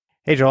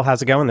Hey, Joel,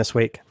 how's it going this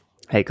week?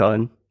 Hey,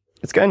 Colin.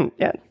 It's going,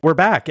 yeah. We're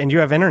back, and you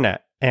have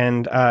internet,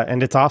 and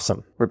it's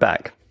awesome. We're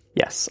back.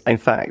 Yes. In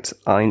fact,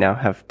 I now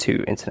have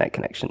 2 internet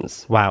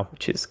connections. Wow.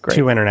 Which is great.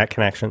 2 internet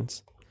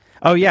connections.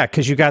 Oh, yeah,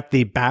 because you got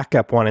the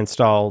backup one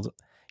installed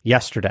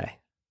yesterday.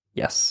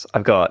 Yes.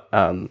 I've got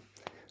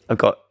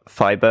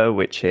fiber,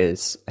 which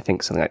is, I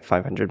think, something like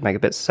 500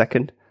 megabits a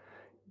second.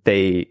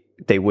 They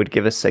would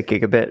give us a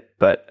gigabit,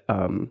 but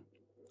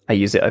I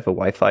use it over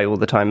Wi-Fi all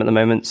the time at the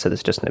moment, so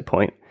there's just no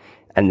point.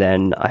 And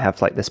then I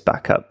have like this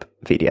backup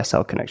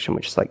VDSL connection,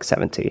 which is like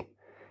 70.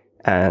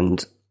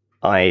 And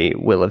I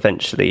will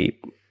eventually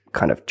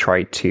kind of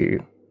try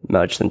to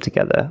merge them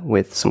together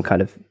with some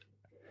kind of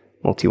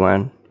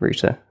multi-WAN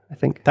router, I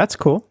think. That's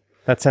cool.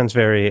 That sounds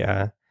very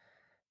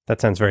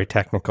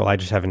technical. I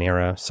just have an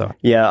Eero, so.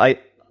 Yeah,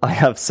 I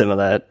have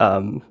similar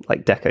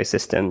like Deco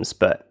systems,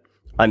 but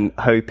I'm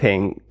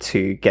hoping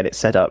to get it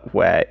set up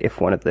where if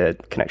one of the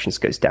connections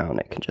goes down,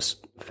 it can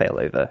just fail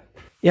over.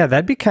 Yeah,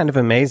 that'd be kind of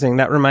amazing.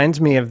 That reminds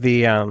me of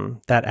the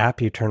that app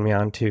you turned me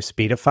on to,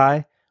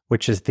 Speedify,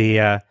 which is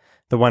the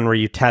one where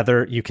you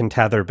can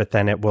tether, but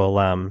then it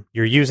will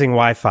you're using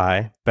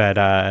Wi-Fi,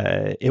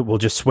 but it will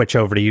just switch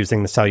over to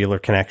using the cellular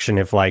connection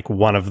if like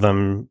one of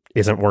them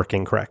isn't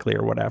working correctly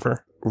or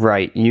whatever.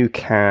 Right, you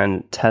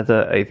can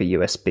tether over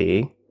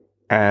USB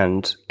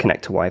and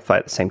connect to Wi-Fi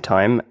at the same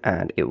time,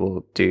 and it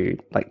will do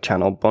like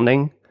channel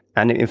bonding.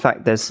 And in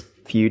fact, there's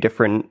a few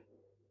different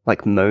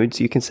like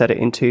modes you can set it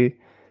into.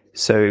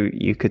 So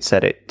you could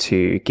set it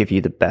to give you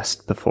the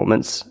best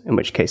performance, in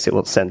which case it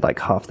will send like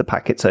half the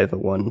packets over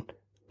one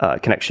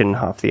connection,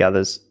 half the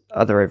other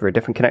over a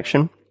different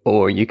connection.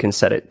 Or you can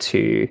set it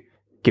to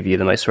give you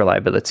the most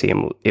reliability,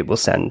 and it will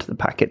send the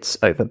packets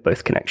over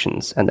both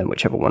connections, and then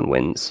whichever one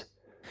wins.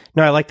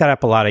 No, I like that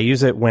app a lot. I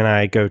use it when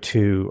I go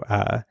to,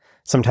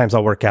 sometimes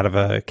I'll work out of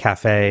a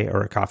cafe or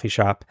a coffee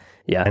shop.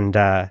 Yeah.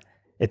 And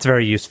it's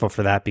very useful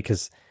for that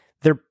because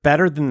they're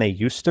better than they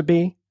used to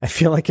be. I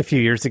feel like a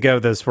few years ago,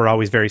 those were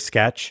always very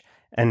sketch,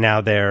 and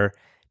now they're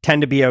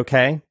tend to be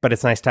okay, but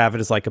it's nice to have it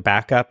as like a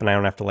backup, and I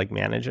don't have to like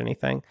manage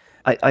anything.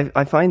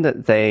 I find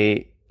that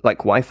they, like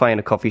Wi-Fi in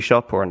a coffee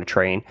shop or on a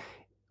train,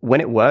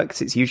 when it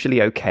works, it's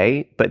usually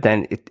okay, but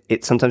then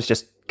it sometimes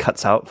just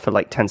cuts out for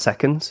like 10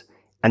 seconds,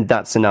 and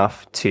that's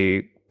enough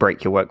to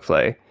break your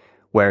workflow.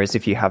 Whereas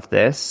if you have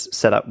this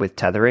set up with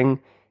tethering,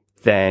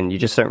 then you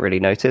just don't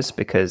really notice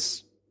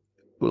because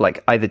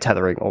like either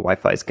tethering or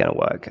Wi-Fi is going to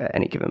work at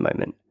any given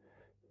moment,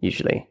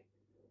 usually.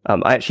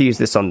 I actually use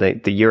this on the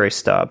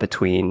Eurostar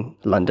between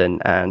London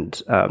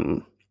and,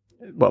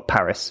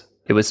 Paris.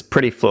 It was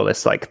pretty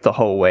flawless, like the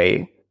whole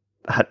way,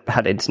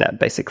 had internet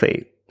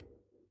basically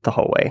the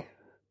whole way,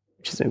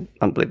 which is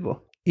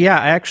unbelievable. Yeah,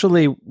 I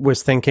actually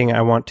was thinking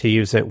I want to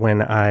use it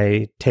when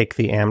I take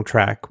the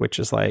Amtrak, which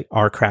is like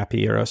our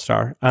crappy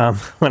Eurostar.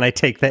 When I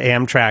take the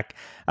Amtrak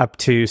up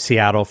to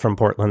Seattle from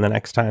Portland the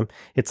next time,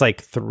 it's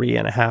like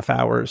 3.5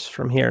 hours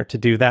from here to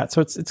do that.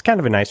 So it's kind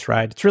of a nice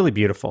ride. It's really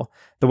beautiful.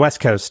 The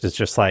West Coast is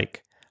just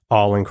like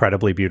all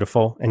incredibly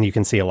beautiful, and you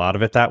can see a lot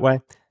of it that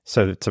way.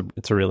 So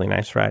it's a really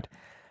nice ride.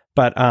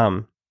 But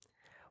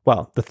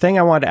well, the thing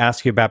I wanted to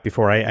ask you about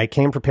before I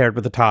came prepared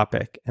with a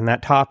topic, and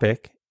that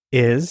topic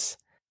is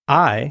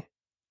I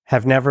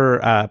have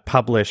never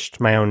published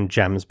my own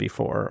gems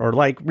before, or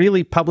like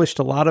really published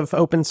a lot of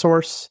open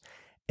source,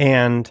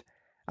 and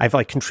I've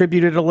like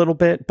contributed a little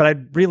bit, but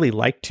I'd really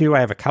like to. I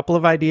have a couple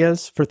of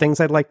ideas for things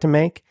I'd like to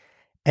make.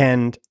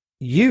 And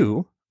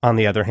you, on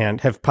the other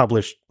hand, have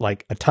published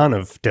like a ton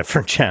of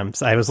different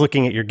gems. I was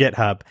looking at your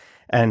GitHub,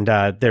 and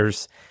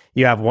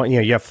you have one,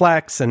 you have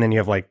Flex, and then you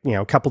have like,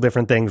 a couple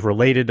different things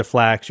related to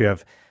Flex. You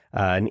have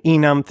an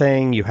enum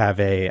thing, you have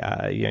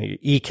a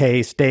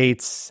EK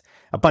states,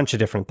 a bunch of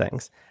different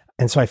things.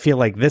 And so I feel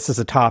like this is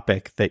a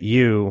topic that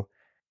you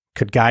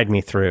could guide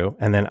me through,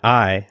 and then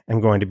I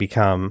am going to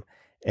become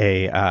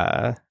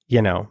a,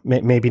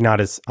 maybe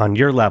not as on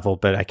your level,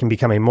 but I can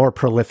become a more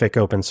prolific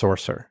open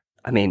sourcer.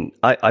 I mean,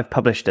 I've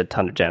published a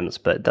ton of gems,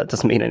 but that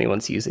doesn't mean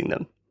anyone's using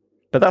them.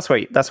 But that's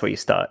where you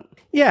start.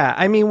 Yeah,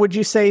 I mean, would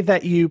you say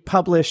that you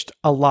published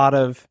a lot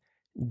of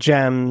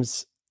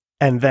gems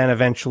and then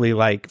eventually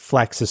like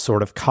Flex has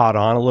sort of caught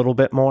on a little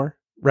bit more,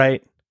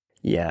 right?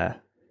 Yeah.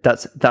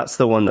 That's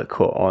the one that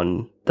caught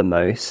on the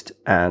most,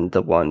 and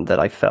the one that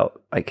I felt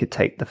I could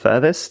take the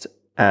furthest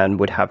and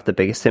would have the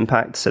biggest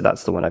impact. So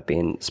that's the one I've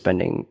been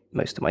spending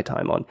most of my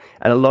time on.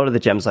 And a lot of the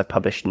gems I've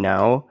published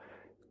now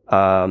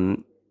are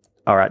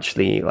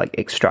actually like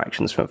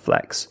extractions from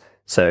Flex.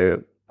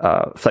 So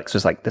Flex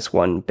was like this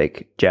one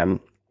big gem,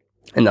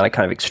 and then I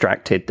kind of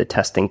extracted the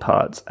testing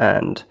parts,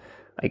 and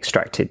I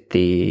extracted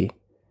the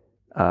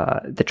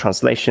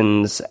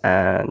translations,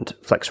 and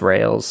Flex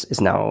Rails is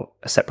now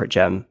a separate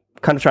gem.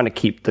 Kind of trying to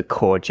keep the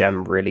core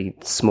gem really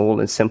small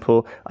and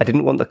simple. I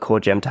didn't want the core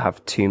gem to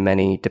have too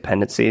many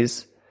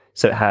dependencies.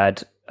 So it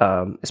had,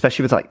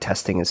 especially with like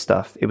testing and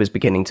stuff, it was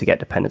beginning to get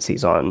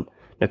dependencies on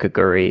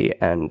Nukaguri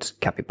and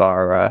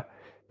Capybara.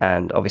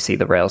 And obviously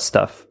the Rails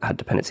stuff had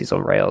dependencies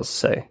on Rails.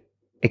 So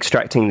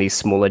extracting these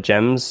smaller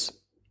gems,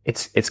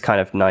 it's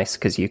kind of nice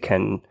because you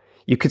can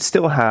You could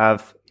still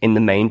have in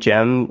the main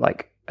gem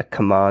like a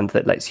command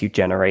that lets you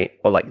generate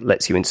or like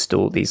lets you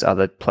install these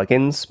other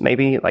plugins,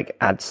 maybe like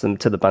adds them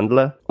to the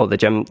bundler or the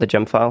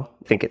gem file.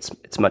 I think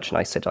it's much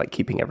nicer to like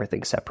keeping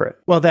everything separate.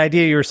 Well, the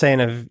idea you were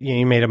saying of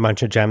you made a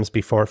bunch of gems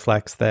before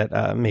Flex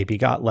that maybe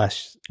got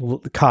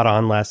caught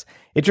on less.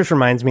 It just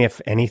reminds me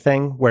of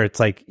anything where it's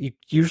like you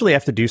usually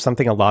have to do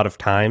something a lot of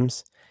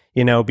times,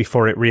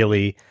 before it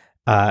really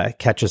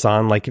catches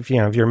on. Like if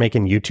you're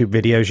making YouTube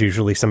videos,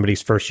 usually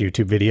somebody's first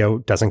YouTube video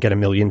doesn't get 1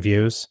 million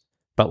views,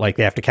 but like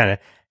they have to kind of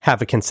have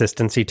a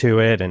consistency to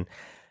it. And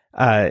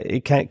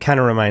it kind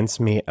of reminds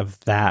me of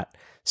that.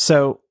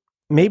 So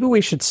maybe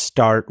we should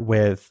start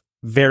with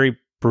very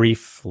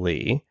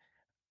briefly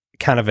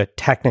kind of a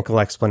technical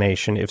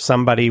explanation. If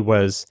somebody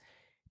was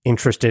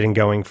interested in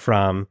going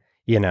from,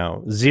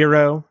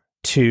 0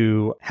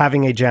 to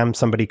having a gem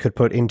somebody could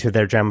put into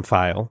their gem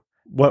file,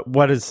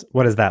 what does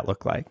that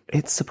look like?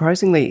 It's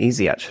surprisingly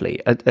easy,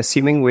 actually.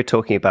 Assuming we're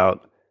talking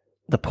about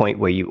the point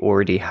where you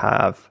already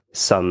have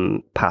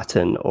some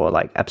pattern or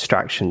like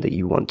abstraction that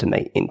you want to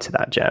make into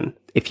that gem.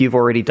 If you've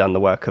already done the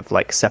work of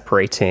like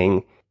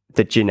separating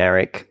the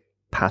generic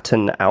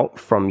pattern out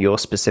from your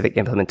specific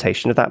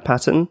implementation of that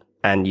pattern,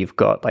 and you've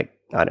got like,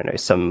 I don't know,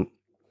 some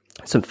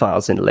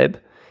files in lib,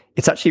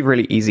 it's actually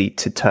really easy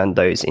to turn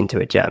those into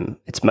a gem.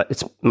 It's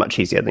much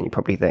easier than you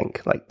probably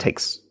think. Like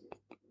takes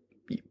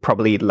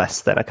probably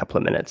less than a couple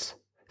of minutes.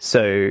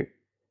 So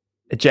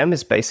a gem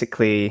is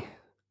basically,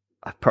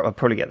 I'll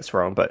probably get this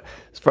wrong, but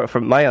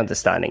from my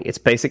understanding, it's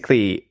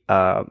basically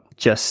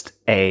just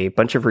a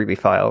bunch of Ruby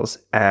files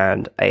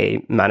and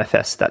a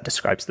manifest that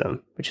describes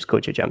them, which is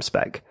called your gem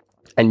spec.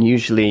 And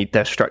usually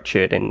they're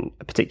structured in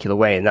a particular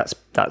way. And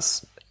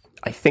that's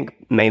I think,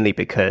 mainly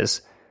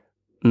because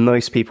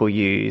most people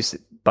use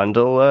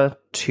Bundler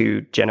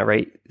to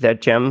generate their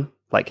gem.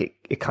 Like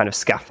it kind of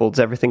scaffolds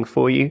everything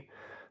for you.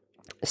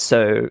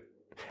 So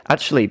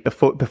actually,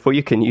 before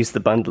you can use the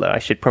bundler, I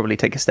should probably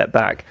take a step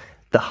back.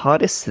 The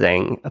hardest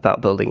thing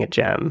about building a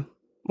gem,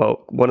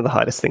 well, one of the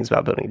hardest things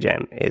about building a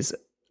gem is,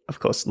 of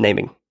course,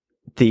 naming.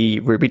 The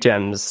Ruby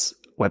Gems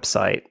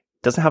website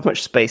doesn't have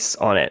much space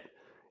on it.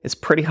 It's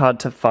pretty hard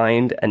to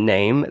find a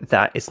name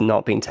that is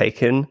not being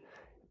taken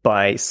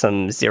by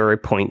some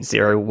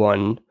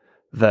 0.01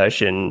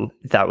 version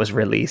that was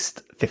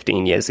released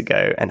 15 years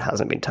ago and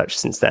hasn't been touched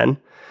since then.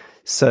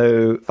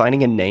 So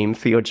finding a name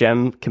for your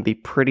gem can be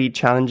pretty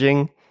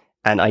challenging.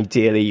 And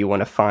ideally you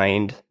want to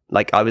find,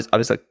 like I was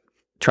like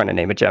trying to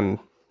name a gem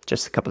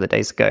just a couple of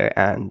days ago,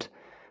 and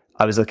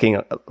I was looking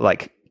at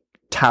like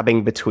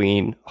tabbing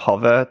between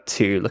Hover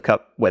to look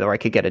up whether I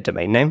could get a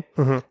domain name,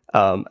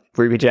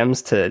 Ruby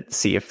Gems to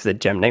see if the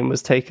gem name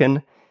was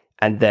taken,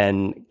 and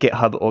then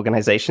GitHub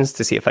organizations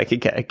to see if I could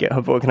get a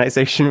GitHub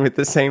organization with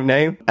the same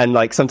name. And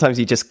like sometimes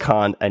you just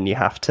can't, and you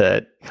have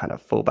to kind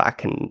of fall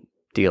back and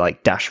do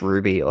like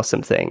 -ruby or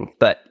something.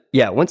 But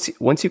yeah, once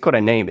you've got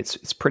a name,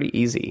 it's pretty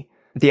easy.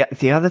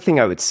 The other thing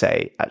I would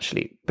say,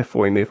 actually,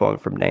 before we move on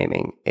from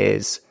naming,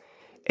 is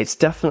it's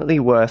definitely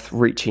worth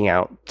reaching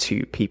out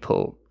to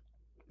people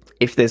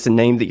if there's a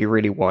name that you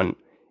really want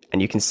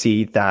and you can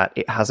see that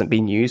it hasn't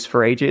been used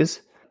for ages,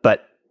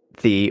 but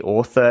the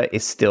author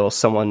is still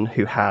someone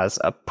who has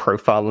a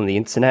profile on the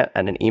internet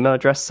and an email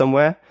address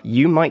somewhere.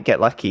 You might get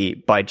lucky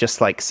by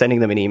just like sending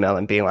them an email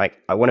and being like,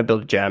 I want to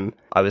build a gem.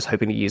 I was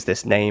hoping to use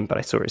this name, but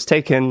I saw it was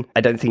taken.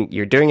 I don't think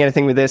you're doing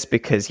anything with this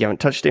because you haven't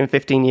touched it in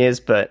 15 years,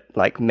 but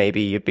like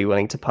maybe you'd be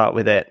willing to part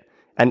with it.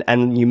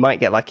 And you might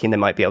get lucky and they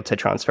might be able to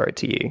transfer it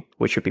to you,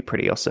 which would be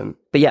pretty awesome.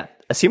 But yeah,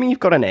 assuming you've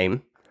got a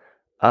name,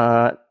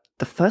 the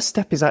first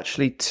step is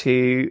actually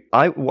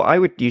what I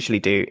would usually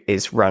do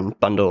is run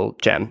bundle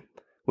gem,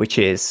 which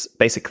is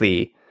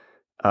basically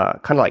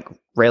kind of like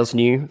Rails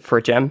new for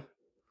a gem.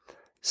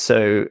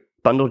 So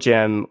bundle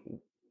gem,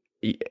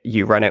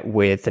 you run it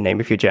with the name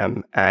of your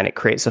gem, and it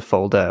creates a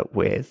folder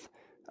with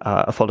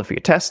a folder for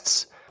your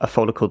tests, a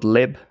folder called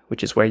lib,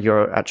 which is where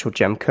your actual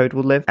gem code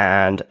will live,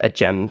 and a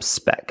gem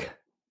spec.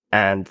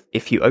 And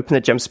if you open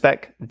the gem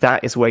spec,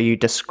 that is where you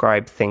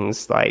describe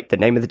things like the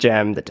name of the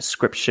gem, the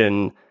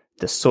description,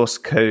 the source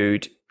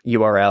code,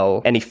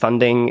 URL, any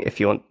funding.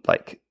 If you want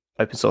like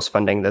open source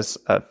funding, there's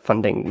a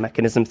funding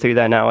mechanism through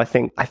there now. I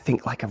think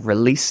like a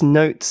release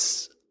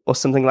notes or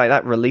something like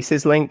that,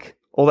 releases link.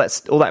 All that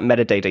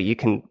metadata you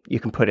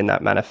can put in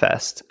that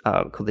manifest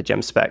called the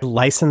gem spec.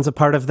 License a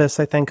part of this,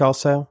 I think,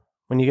 also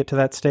when you get to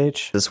that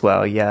stage as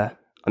well. Yeah,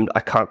 I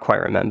can't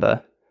quite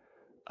remember.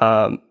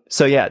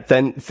 So yeah,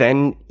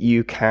 then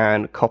you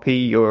can copy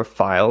your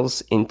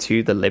files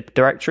into the lib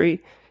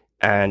directory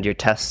and your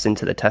tests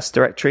into the test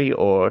directory,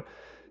 or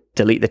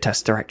delete the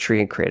test directory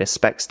and create a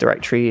specs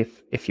directory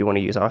if you want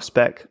to use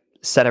RSpec.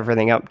 Set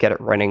everything up, get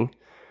it running.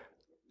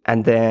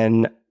 And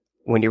then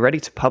when you're ready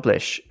to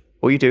publish,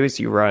 all you do is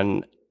you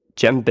run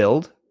gem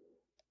build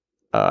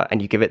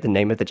and you give it the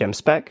name of the gem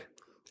spec,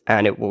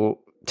 and it will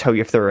tell you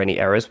if there are any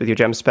errors with your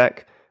gem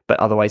spec, but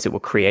otherwise it will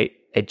create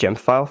a gem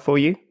file for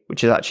you,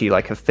 which is actually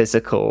like a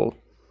physical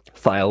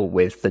file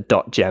with the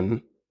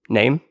 .gem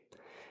name.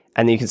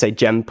 And then you can say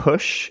gem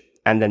push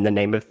and then the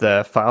name of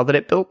the file that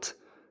it built.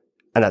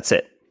 and that's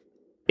it.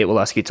 It will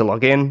ask you to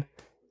log in,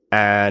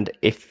 and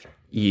if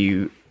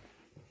you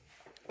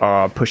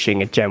are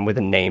pushing a gem with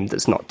a name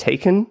that's not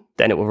taken,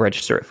 then it will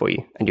register it for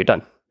you, and you're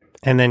done.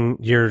 And then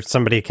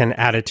somebody can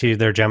add it to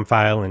their gem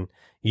file and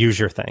use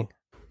your thing.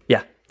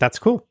 Yeah. That's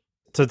cool.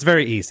 So it's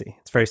very easy.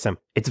 It's very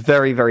simple. It's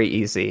very, very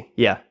easy.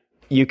 Yeah.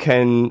 You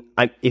can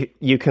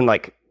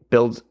like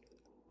build,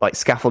 like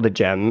scaffold a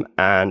gem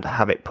and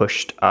have it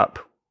pushed up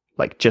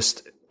like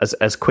just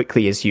as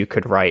quickly as you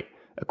could write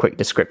a quick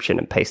description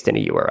and paste in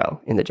a URL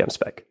in the gem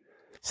spec.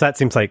 So that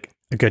seems like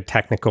a good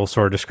technical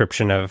sort of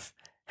description of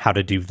how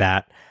to do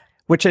that,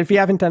 which if you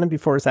haven't done it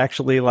before is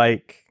actually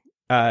like,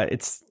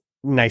 it's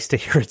nice to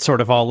hear it sort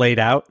of all laid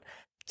out.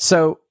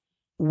 So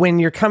when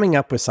you're coming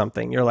up with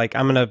something, you're like,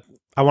 I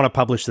want to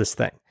publish this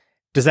thing.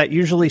 Does that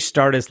usually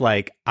start as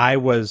like, I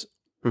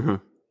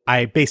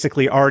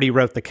basically already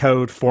wrote the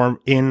code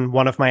in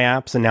one of my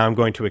apps and now I'm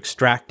going to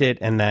extract it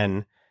and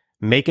then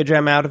make a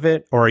gem out of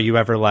it? Or are you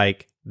ever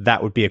like,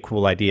 that would be a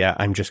cool idea,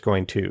 I'm just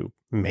going to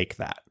make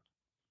that?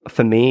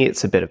 For me,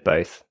 it's a bit of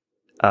both.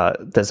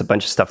 There's a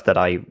bunch of stuff that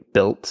I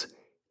built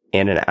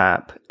in an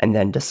app and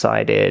then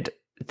decided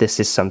this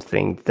is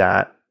something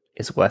that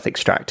is worth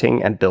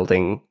extracting and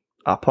building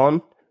up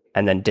on,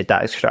 and then did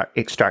that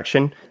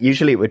extraction.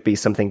 Usually it would be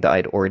something that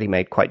I'd already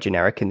made quite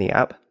generic in the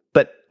app.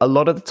 But a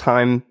lot of the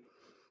time,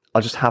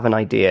 I'll just have an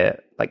idea.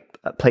 Like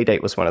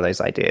Playdate was one of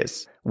those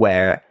ideas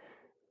where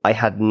I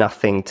had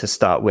nothing to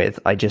start with.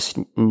 I just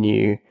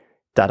knew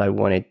that I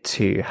wanted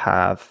to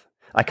have...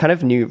 I kind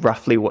of knew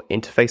roughly what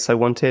interface I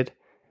wanted.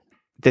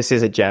 This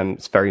is a gem.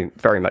 It's very,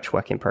 very much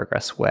work in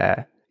progress,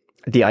 where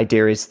the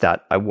idea is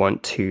that I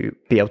want to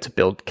be able to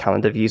build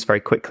calendar views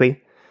very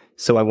quickly.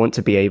 So I want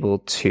to be able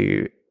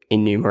to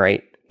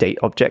enumerate date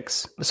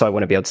objects. So I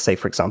want to be able to say,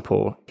 for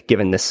example,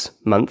 given this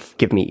month,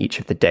 give me each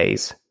of the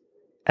days.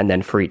 And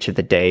then for each of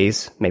the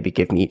days, maybe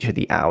give me each of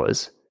the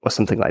hours or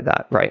something like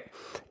that, right?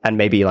 And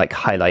maybe like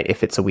highlight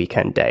if it's a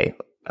weekend day.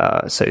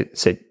 So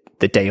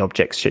the day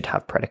objects should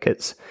have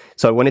predicates.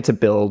 So I wanted to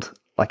build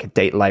like a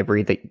date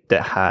library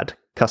that had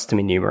custom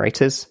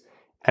enumerators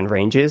and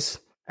ranges.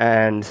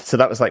 And so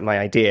that was like my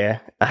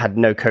idea. I had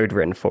no code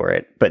written for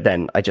it, but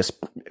then I just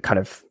kind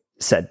of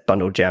said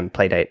bundle gem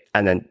playdate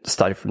and then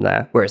started from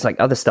there. Whereas like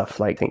other stuff,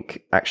 like I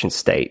think action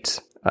state,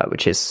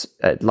 which is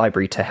a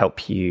library to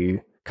help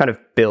you kind of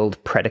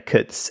build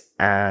predicates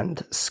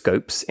and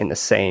scopes in the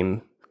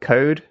same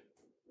code.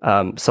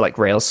 So like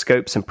Rails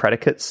scopes and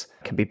predicates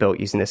can be built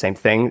using the same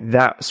thing.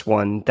 That's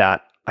one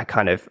that I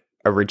kind of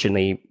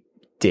originally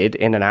did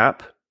in an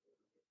app,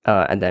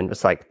 and then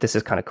was like, this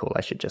is kind of cool,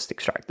 I should just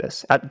extract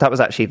this. That was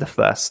actually the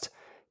first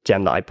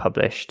gem that I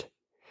published.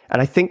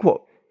 And I think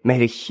what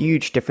made a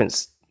huge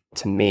difference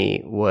to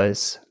me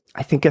was,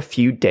 I think a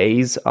few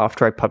days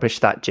after I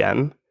published that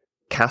gem,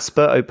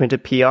 Casper opened a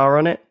PR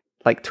on it,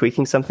 like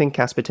tweaking something,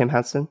 Casper Tim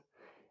Hansen.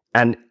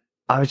 And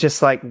I was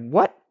just like,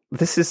 what?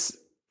 This is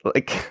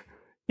like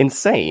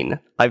insane.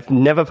 I've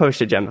never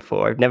posted a gem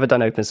before. I've never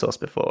done open source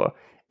before.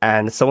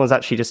 And someone's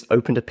actually just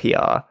opened a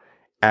PR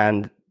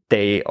and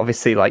they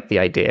obviously like the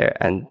idea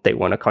and they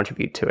want to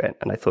contribute to it.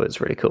 And I thought it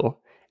was really cool.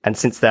 And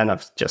since then,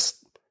 I've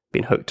just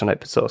been hooked on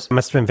open source. It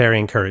must have been very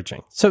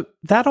encouraging. So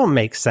that all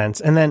makes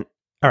sense. And then,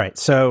 all right,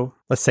 so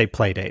let's say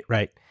Playdate,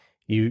 right?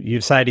 You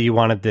decided you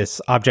wanted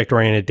this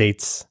object-oriented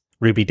dates,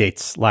 Ruby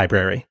dates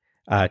library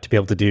to be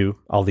able to do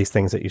all these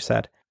things that you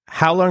said.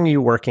 How long are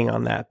you working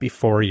on that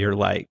before you're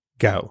like,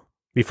 go,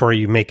 before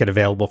you make it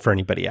available for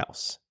anybody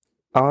else?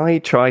 I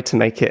try to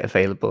make it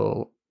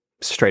available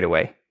straight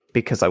away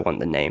because I want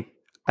the name.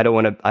 I don't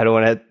want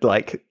to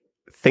like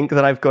think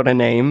that I've got a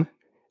name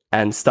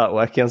and start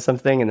working on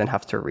something and then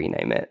have to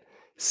rename it.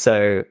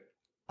 So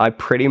I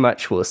pretty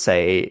much will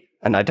say,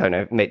 and I don't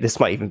know, this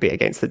might even be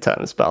against the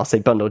terms, but I'll say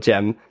bundle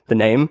gem, the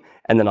name,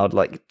 and then I'd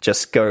like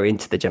just go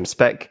into the gem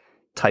spec,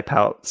 type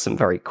out some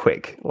very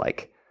quick,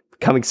 like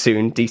coming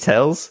soon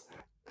details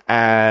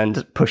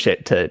and push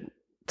it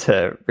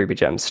to Ruby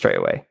gems straight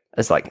away.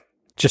 As like,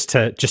 just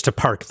to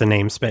park the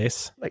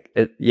namespace.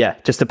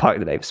 Just to park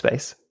the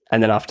namespace.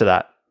 And then after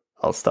that,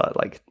 I'll start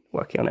like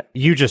working on it.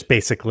 You just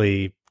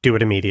basically do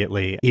it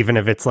immediately, even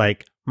if it's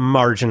like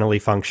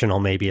marginally functional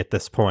maybe at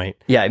this point.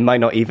 Yeah, it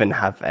might not even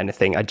have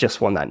anything. I just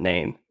want that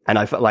name. And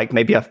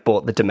maybe I've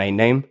bought the domain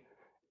name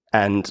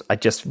and I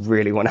just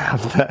really want to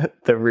have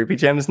the Ruby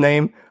gems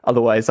name.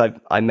 Otherwise,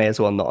 I may as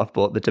well not have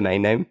bought the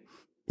domain name.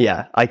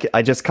 Yeah, I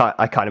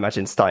can't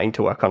imagine starting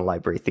to work on a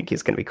library, thinking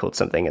it's going to be called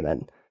something, and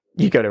then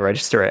you go to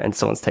register it and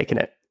someone's taken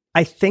it.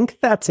 I think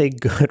that's a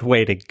good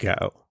way to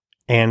go.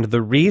 And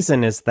the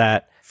reason is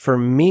that for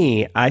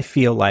me, I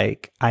feel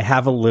like I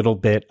have a little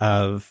bit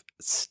of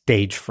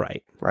stage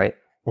fright. Right.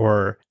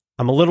 Or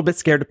I'm a little bit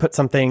scared to put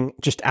something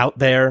just out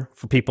there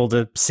for people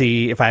to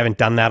see if I haven't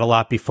done that a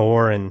lot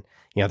before. And,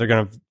 you know, they're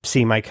going to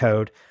see my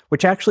code,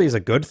 which actually is a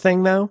good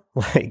thing, though.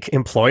 Like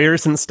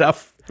employers and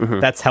stuff,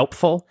 that's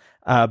helpful.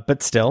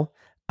 But still,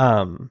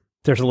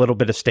 there's a little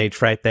bit of stage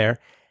fright there.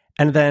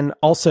 And then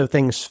also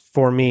things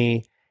for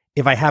me,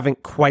 if I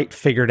haven't quite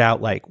figured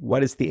out, like,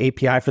 what is the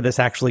API for this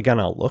actually going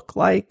to look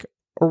like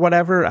or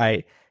whatever,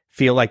 I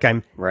feel like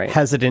I'm Right.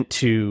 hesitant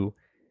to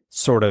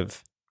sort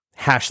of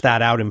hash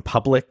that out in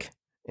public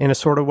in a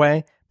sort of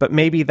way. But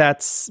maybe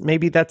that's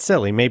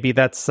silly. Maybe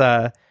that's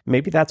why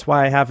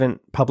I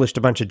haven't published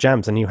a bunch of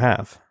gems and you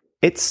have.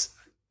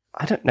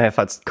 I don't know if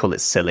I'd call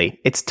it silly.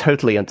 It's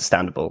totally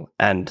understandable,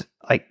 and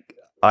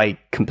I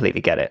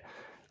completely get it.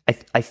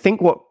 I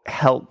think what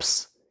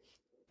helps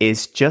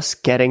is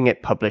just getting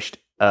it published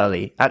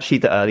early. Actually,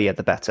 the earlier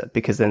the better,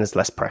 because then there's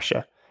less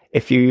pressure.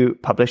 If you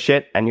publish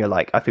it and you're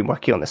like, I've been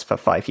working on this for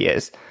 5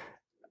 years,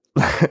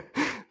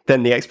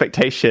 then the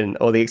expectation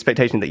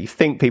that you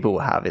think people will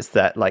have is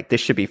that like this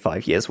should be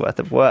 5 years worth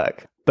of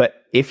work.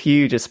 But if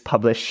you just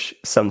publish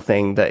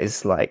something that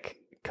is like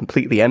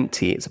completely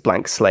empty, it's a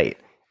blank slate,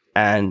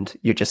 and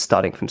you're just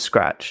starting from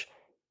scratch,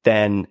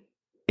 then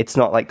it's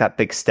not like that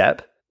big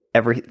step.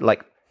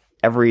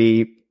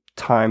 Every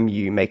time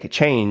you make a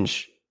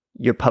change,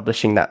 you're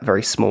publishing that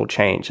very small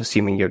change,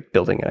 assuming you're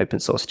building an open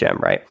source gem,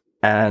 right?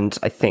 And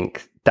I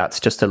think that's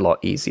just a lot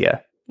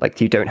easier. Like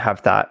you don't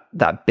have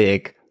that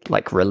big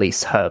like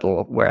release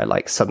hurdle where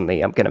like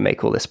suddenly I'm going to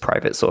make all this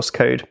private source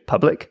code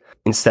public.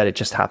 Instead, it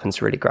just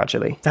happens really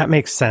gradually. That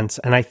makes sense.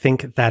 And I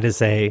think that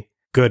is a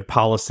good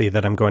policy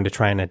that I'm going to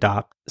try and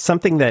adopt.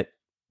 Something that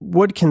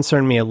would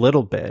concern me a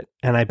little bit,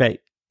 and I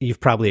bet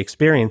you've probably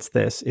experienced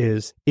this,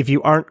 is if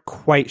you aren't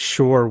quite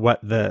sure what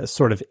the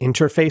sort of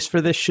interface for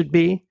this should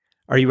be,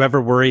 are you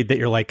ever worried that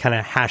you're like kind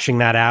of hashing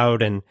that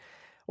out,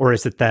 or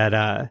is it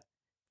that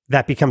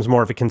that becomes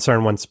more of a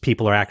concern once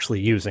people are actually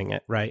using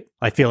it, right?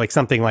 I feel like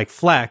something like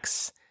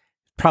Flex,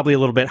 probably a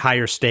little bit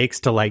higher stakes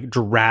to like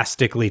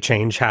drastically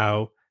change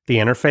how the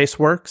interface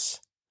works,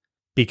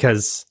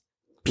 because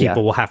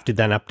people will have to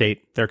then update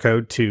their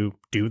code to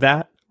do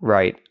that.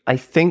 Right. I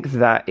think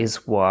that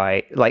is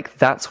why, like,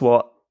 that's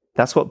what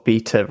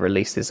beta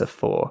releases are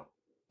for.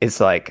 Is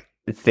like,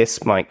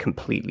 this might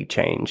completely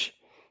change.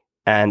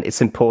 And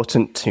it's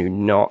important to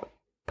not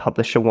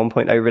publish a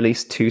 1.0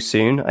 release too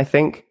soon, I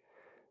think,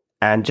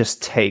 and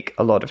just take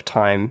a lot of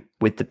time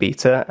with the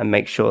beta and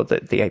make sure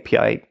that the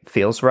API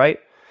feels right.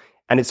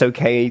 And it's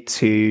okay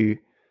to,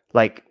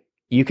 like,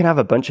 you can have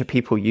a bunch of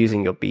people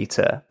using your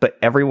beta, but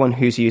everyone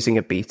who's using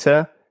a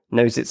beta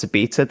knows it's a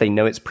beta. They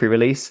know it's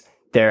pre-release.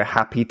 They're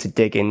happy to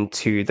dig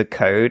into the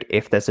code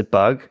if there's a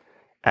bug,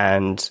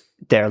 and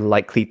they're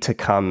likely to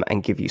come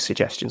and give you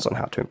suggestions on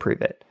how to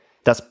improve it.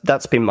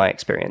 That's been my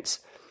experience.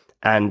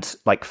 And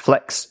like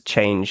Flex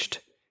changed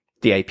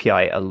the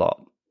API a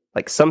lot.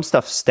 Like some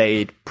stuff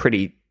stayed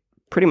pretty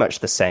much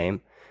the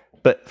same,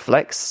 but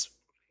Flex,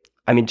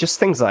 I mean, just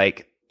things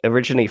like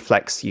originally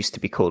Flex used to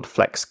be called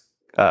Flex.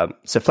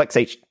 So Flex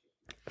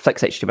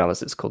HTML,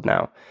 as it's called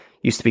now,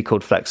 used to be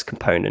called Flex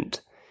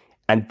Component.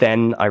 And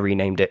then I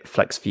renamed it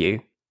Flex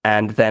View.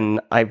 And then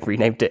I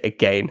renamed it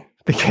again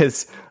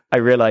because I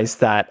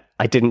realized that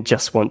I didn't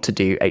just want to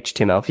do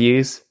HTML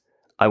views.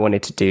 I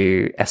wanted to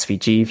do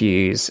SVG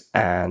views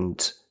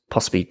and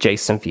possibly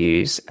JSON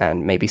views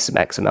and maybe some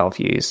XML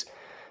views.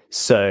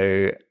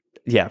 So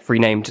yeah,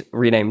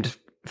 renamed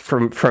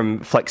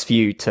from Flex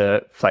View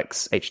to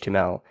Flex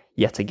HTML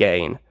yet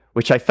again,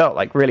 which I felt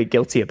like really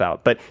guilty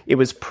about, but it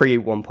was pre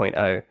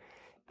 1.0.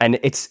 And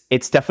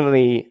it's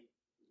definitely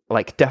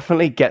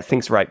get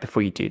things right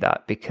before you do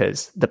that,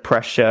 because the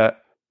pressure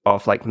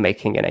of like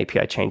making an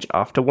API change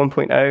after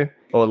 1.0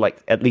 or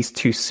like at least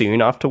too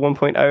soon after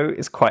 1.0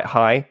 is quite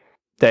high.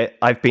 That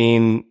I've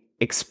been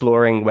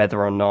exploring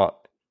whether or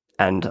not,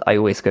 and I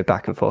always go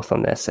back and forth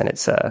on this, and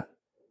it's a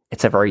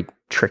very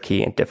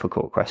tricky and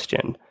difficult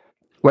question,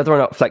 whether or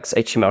not Flex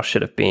HTML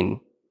should have been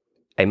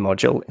a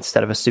module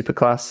instead of a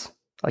superclass,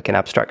 like an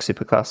abstract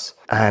superclass.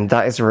 And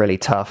that is really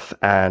tough,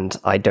 and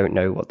I don't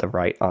know what the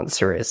right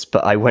answer is,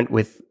 but I went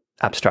with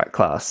abstract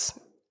class,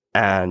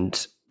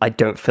 and I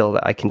don't feel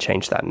that I can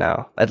change that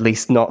now, at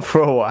least not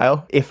for a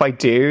while. If I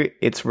do,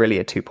 it's really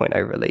a 2.0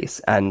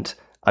 release, and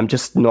I'm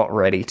just not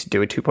ready to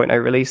do a 2.0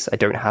 release. I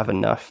don't have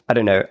enough. I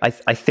don't know. I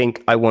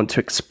think I want to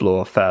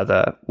explore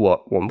further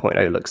what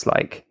 1.0 looks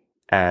like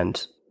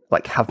and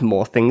like have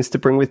more things to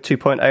bring with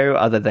 2.0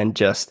 other than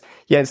just,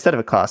 instead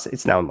of a class,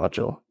 it's now a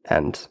module,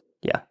 and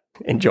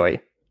enjoy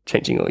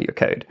changing all your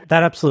code.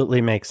 That absolutely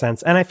makes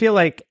sense. And I feel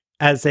like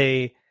as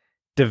a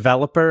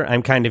developer,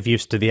 I'm kind of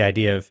used to the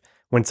idea of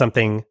when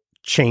something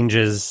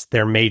changes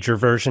their major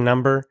version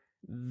number,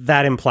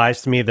 that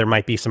implies to me there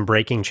might be some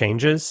breaking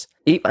changes.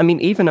 I mean,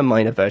 even a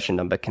minor version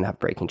number can have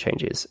breaking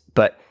changes,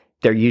 but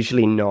they're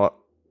usually not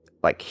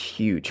like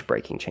huge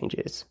breaking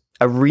changes.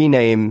 A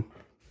rename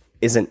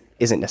isn't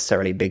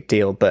necessarily a big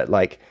deal, but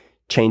like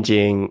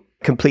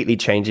completely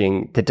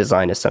changing the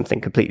design of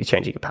something, completely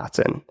changing a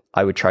pattern,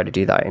 I would try to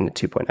do that in the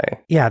 2.0.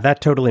 Yeah,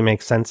 that totally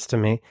makes sense to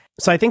me.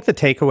 So I think the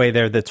takeaway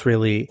there that's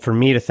really for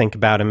me to think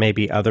about, and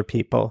maybe other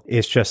people,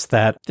 is just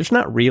that there's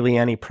not really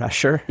any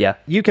pressure. Yeah.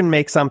 You can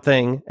make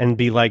something and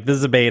be like, this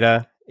is a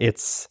beta.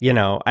 It's,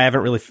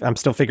 I'm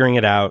still figuring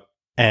it out.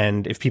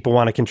 And if people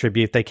want to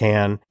contribute, they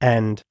can.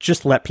 And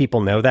just let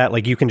people know that.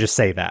 Like, you can just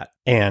say that.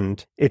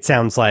 And it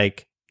sounds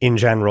like, in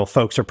general,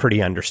 folks are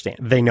pretty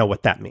understanding. They know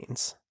what that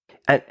means.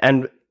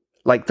 And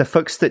like the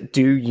folks that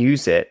do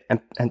use it,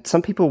 and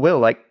some people will,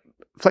 like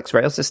Flex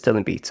Rails is still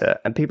in beta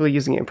and people are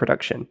using it in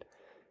production.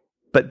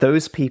 But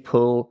those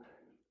people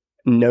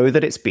know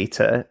that it's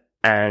beta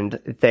and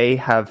they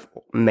have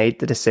made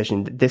the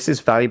decision that this is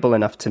valuable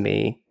enough to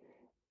me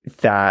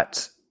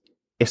that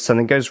if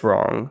something goes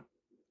wrong,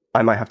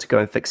 I might have to go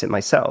and fix it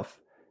myself.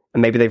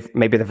 And maybe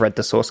they've read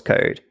the source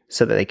code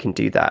so that they can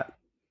do that.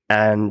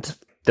 And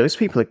those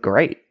people are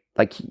great.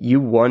 Like, you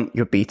want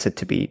your beta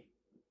to be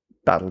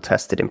battle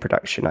tested in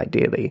production,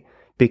 ideally,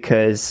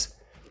 because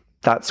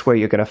that's where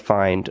you're going to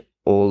find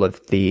all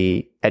of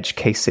the edge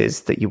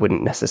cases that you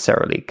wouldn't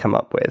necessarily come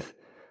up with.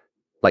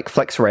 Like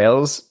Flex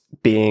Rails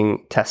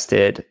being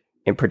tested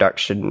in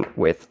production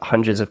with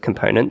hundreds of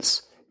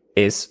components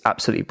is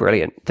absolutely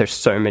brilliant. There's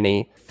so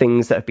many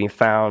things that have been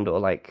found, or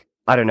like,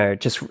 I don't know,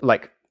 just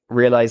like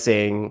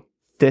realizing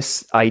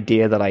this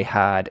idea that I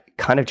had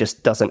kind of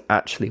just doesn't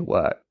actually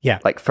work. Yeah.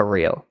 Like, for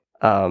real.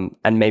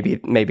 And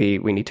maybe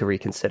we need to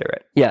reconsider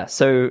it. Yeah.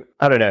 So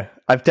I don't know.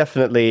 I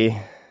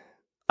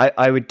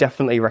would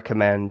definitely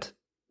recommend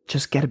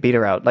just get a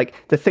beta out. Like,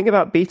 the thing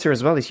about beta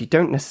as well is you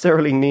don't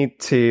necessarily need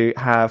to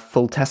have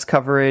full test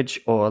coverage,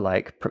 or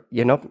like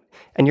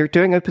and you're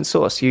doing open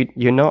source.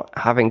 You're not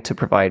having to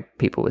provide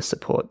people with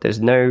support.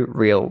 There's no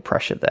real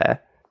pressure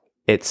there.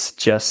 It's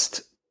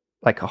just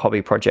like a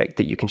hobby project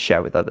that you can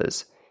share with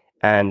others.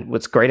 And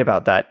what's great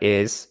about that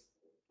is,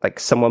 like,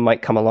 someone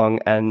might come along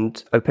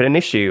and open an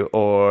issue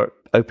or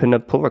open a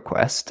pull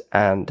request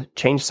and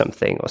change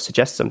something or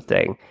suggest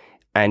something.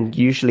 And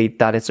usually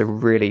that is a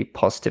really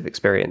positive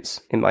experience,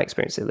 in my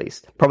experience at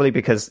least. Probably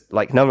because,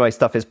 like, none of my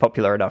stuff is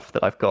popular enough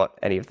that I've got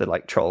any of the,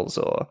 like, trolls,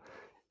 or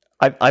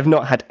I've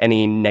not had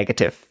any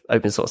negative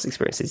open source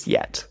experiences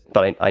yet.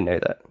 But I know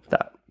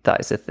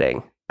that is a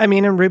thing. I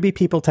mean, and Ruby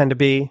people tend to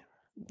be,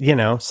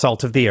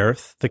 salt of the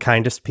earth, the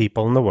kindest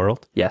people in the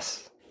world.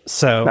 Yes.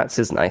 So Mats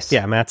is nice.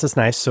 Yeah, Mats is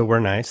nice, so we're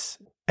nice.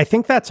 I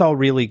think that's all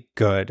really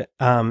good.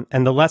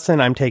 And the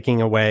lesson I'm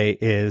taking away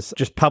is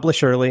just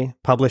publish early,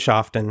 publish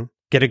often,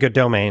 get a good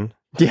domain.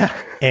 Yeah.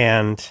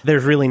 And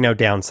there's really no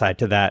downside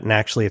to that. And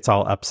actually, it's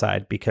all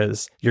upside,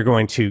 because you're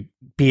going to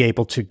be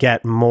able to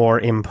get more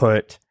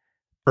input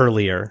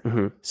earlier.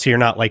 Mm-hmm. So you're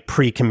not like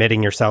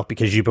pre-committing yourself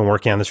because you've been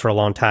working on this for a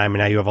long time and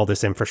now you have all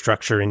this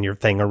infrastructure and your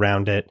thing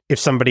around it. If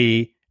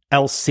somebody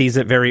else sees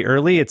it very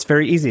early, it's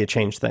very easy to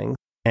change things.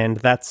 And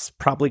that's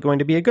probably going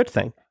to be a good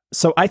thing.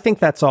 So I think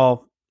that's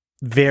all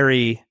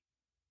very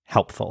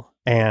helpful.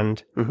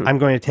 And I'm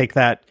going to take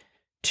that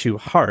to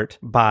heart.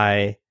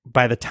 By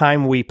the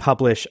time we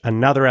publish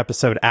another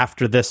episode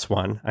after this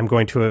one, I'm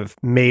going to have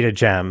made a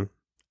gem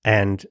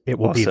and it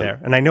will be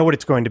there. And I know what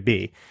it's going to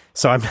be.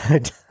 So I'm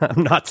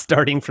not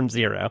starting from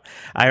zero.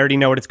 I already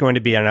know what it's going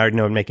to be, and I already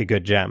know it'll make a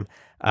good gem,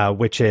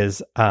 which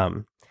is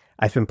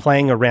I've been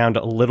playing around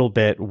a little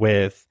bit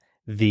with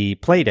the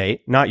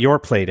Playdate, not your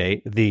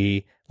Playdate,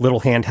 the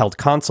little handheld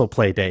console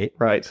Playdate,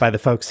 right, by the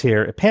folks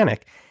here at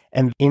Panic.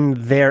 And in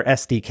their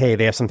SDK,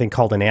 they have something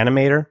called an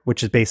animator,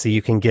 which is basically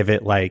you can give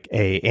it like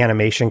a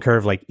animation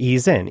curve, like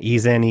ease in,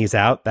 ease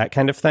out, that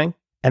kind of thing.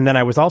 And then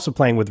I was also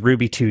playing with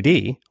Ruby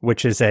 2D,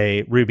 which is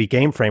a Ruby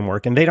game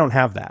framework, and they don't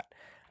have that.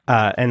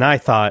 And I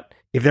thought,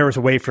 if there was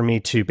a way for me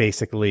to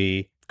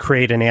basically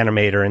create an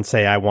animator and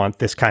say, I want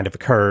this kind of a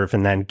curve,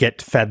 and then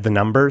get fed the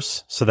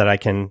numbers so that I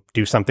can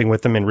do something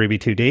with them in Ruby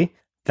 2D,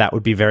 that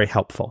would be very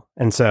helpful.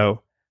 And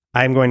so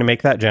I'm going to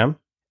make that gem,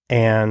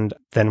 and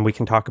then we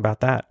can talk about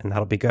that, and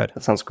that'll be good.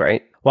 That sounds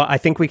great. Well, I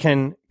think we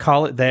can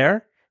call it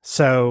there.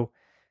 So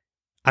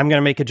I'm going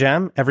to make a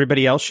gem.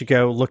 Everybody else should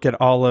go look at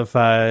all of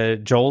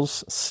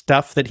Joel's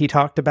stuff that he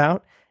talked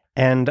about.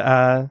 And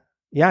I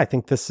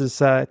think this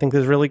is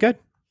really good.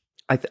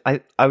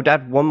 I would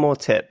add one more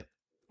tip,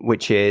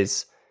 which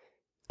is,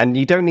 and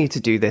you don't need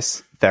to do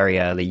this very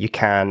early. You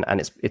can,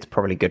 and it's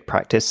probably good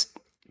practice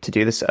to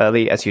do this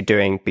early as you're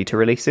doing beta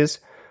releases.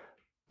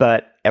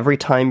 But every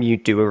time you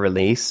do a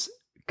release,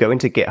 go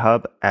into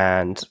GitHub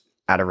and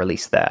add a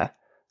release there.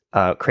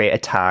 Create a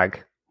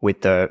tag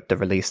with the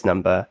release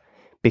number,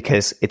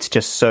 because it's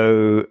just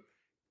so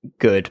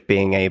good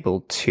being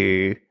able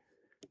to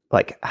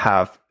like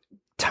have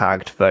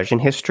tagged version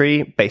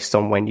history based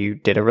on when you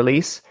did a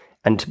release,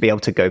 and to be able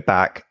to go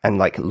back and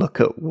like look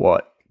at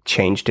what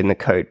changed in the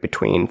code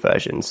between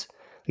versions.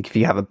 Like, if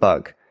you have a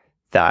bug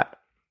that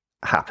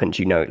happened,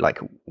 like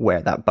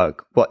where that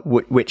bug,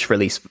 which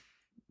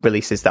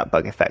releases that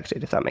bug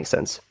affected, if that makes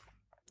sense.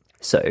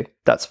 So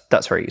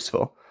that's very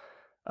useful.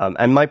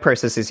 And my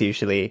process is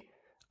usually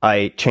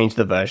I change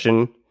the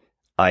version,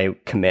 I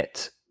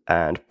commit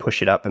and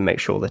push it up and make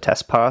sure the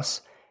tests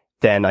pass.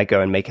 Then I go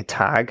and make a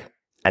tag,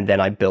 and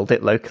then I build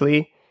it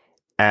locally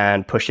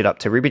and push it up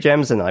to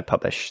RubyGems, and I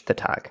publish the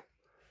tag.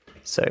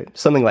 So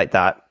something like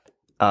that.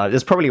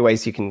 There's probably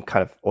ways you can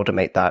kind of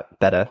automate that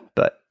better,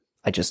 but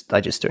I just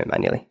do it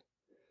manually.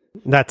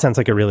 That sounds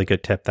like a really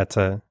good tip. That's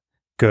a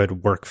good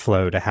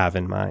workflow to have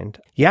in mind.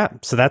 Yeah,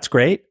 so that's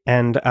great.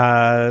 And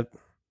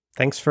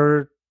thanks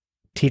for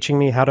teaching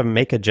me how to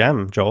make a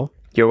gem, Joel.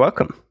 You're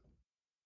welcome.